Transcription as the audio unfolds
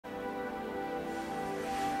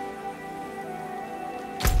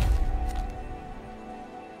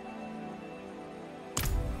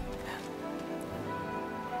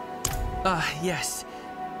Yes.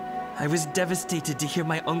 I was devastated to hear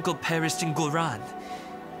my uncle perished in Gulran.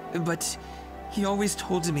 But he always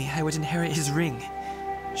told me I would inherit his ring,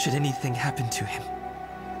 should anything happen to him.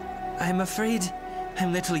 I'm afraid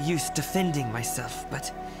I'm little used defending myself,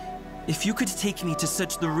 but if you could take me to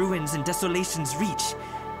search the ruins in Desolation's Reach,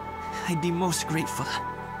 I'd be most grateful.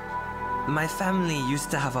 My family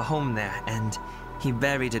used to have a home there, and he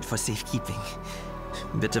buried it for safekeeping.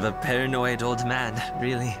 Bit of a paranoid old man,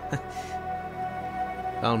 really.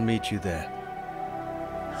 I'll meet you there.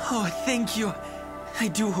 Oh, thank you. I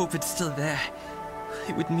do hope it's still there.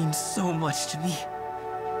 It would mean so much to me.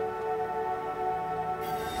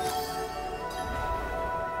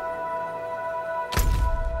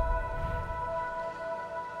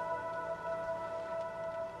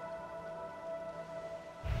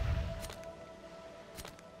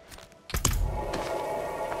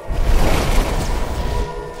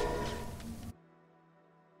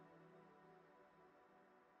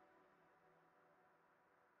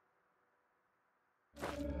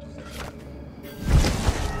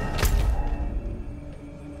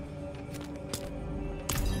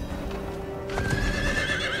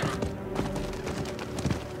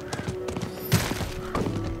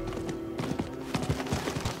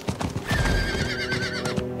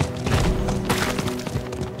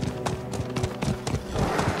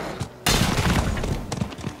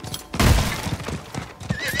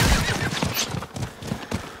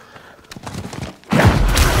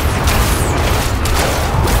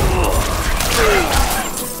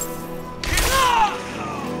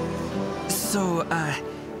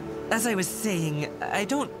 As I was saying, I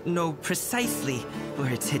don't know precisely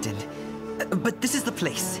where it's hidden, but this is the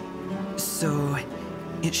place. So,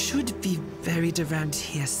 it should be buried around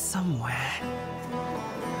here somewhere.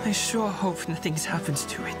 I sure hope nothing's happened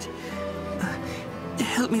to it.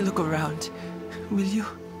 Help me look around, will you?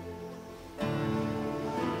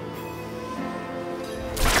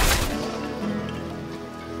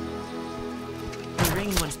 The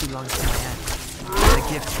ring once belonged to my aunt,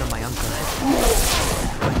 a gift from my uncle.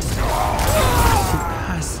 But she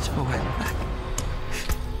passed a while back.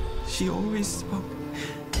 She always spoke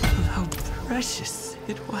of how precious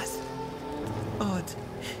it was. Odd,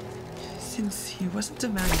 since he wasn't a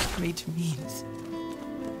man of great means.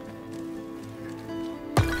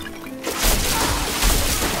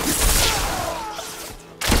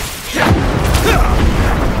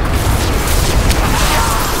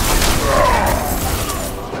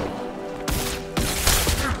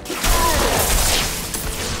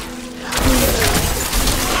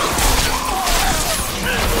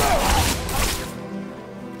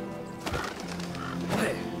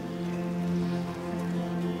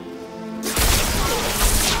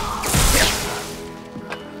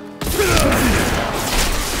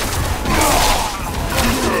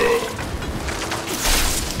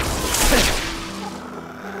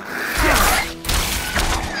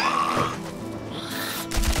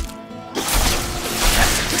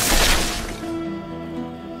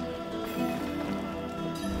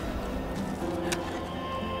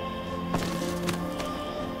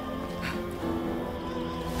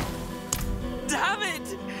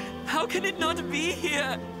 How can it not be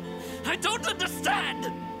here? I don't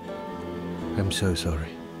understand! I'm so sorry.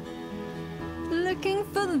 Looking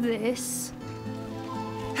for this?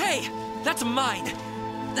 Hey! That's mine!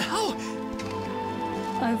 How?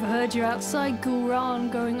 I've heard you're outside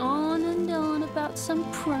Gulran going on and on about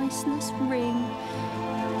some priceless ring.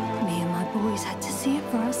 Me and my boys had to see it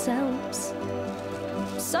for ourselves.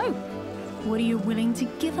 So, what are you willing to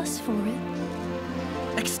give us for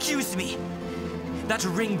it? Excuse me! That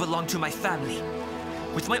ring belonged to my family.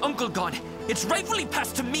 With my uncle gone, it's rightfully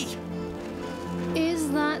passed to me! Is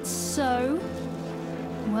that so?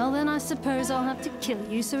 Well then I suppose I'll have to kill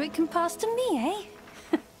you so it can pass to me,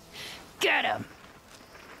 eh? Get him!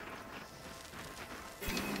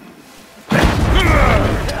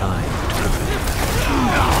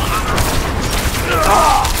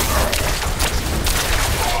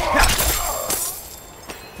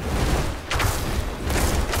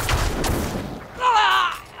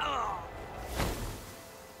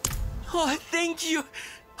 Oh, thank you!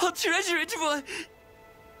 I'll treasure it for...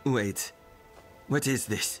 Wait. What is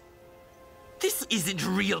this? This isn't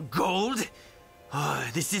real gold! Oh,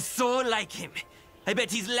 this is so like him. I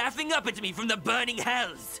bet he's laughing up at me from the burning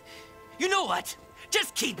hells. You know what?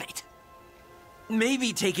 Just keep it.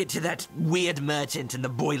 Maybe take it to that weird merchant in the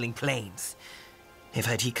Boiling Plains. I've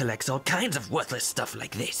heard he collects all kinds of worthless stuff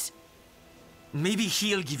like this. Maybe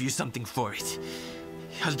he'll give you something for it.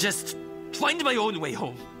 I'll just find my own way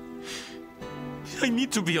home. I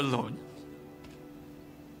need to be alone.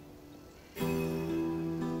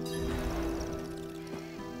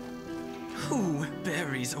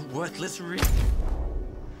 carries a worthless ring.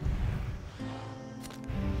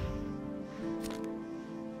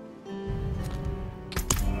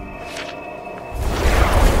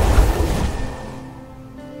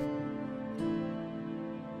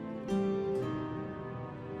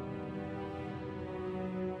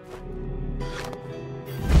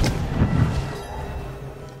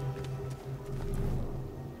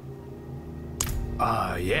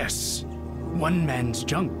 Ah, yes. One man's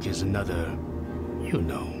junk is another, you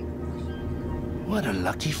know. What a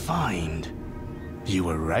lucky find. You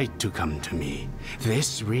were right to come to me.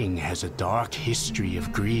 This ring has a dark history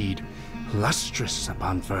of greed, lustrous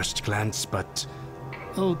upon first glance, but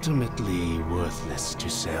ultimately worthless to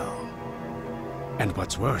sell. And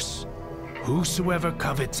what's worse, whosoever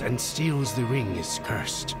covets and steals the ring is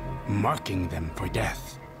cursed, marking them for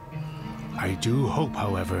death. I do hope,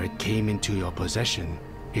 however, it came into your possession.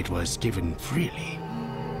 It was given freely.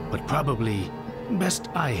 But probably best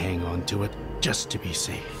I hang on to it just to be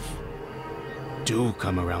safe. Do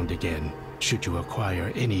come around again should you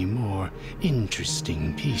acquire any more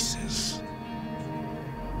interesting pieces.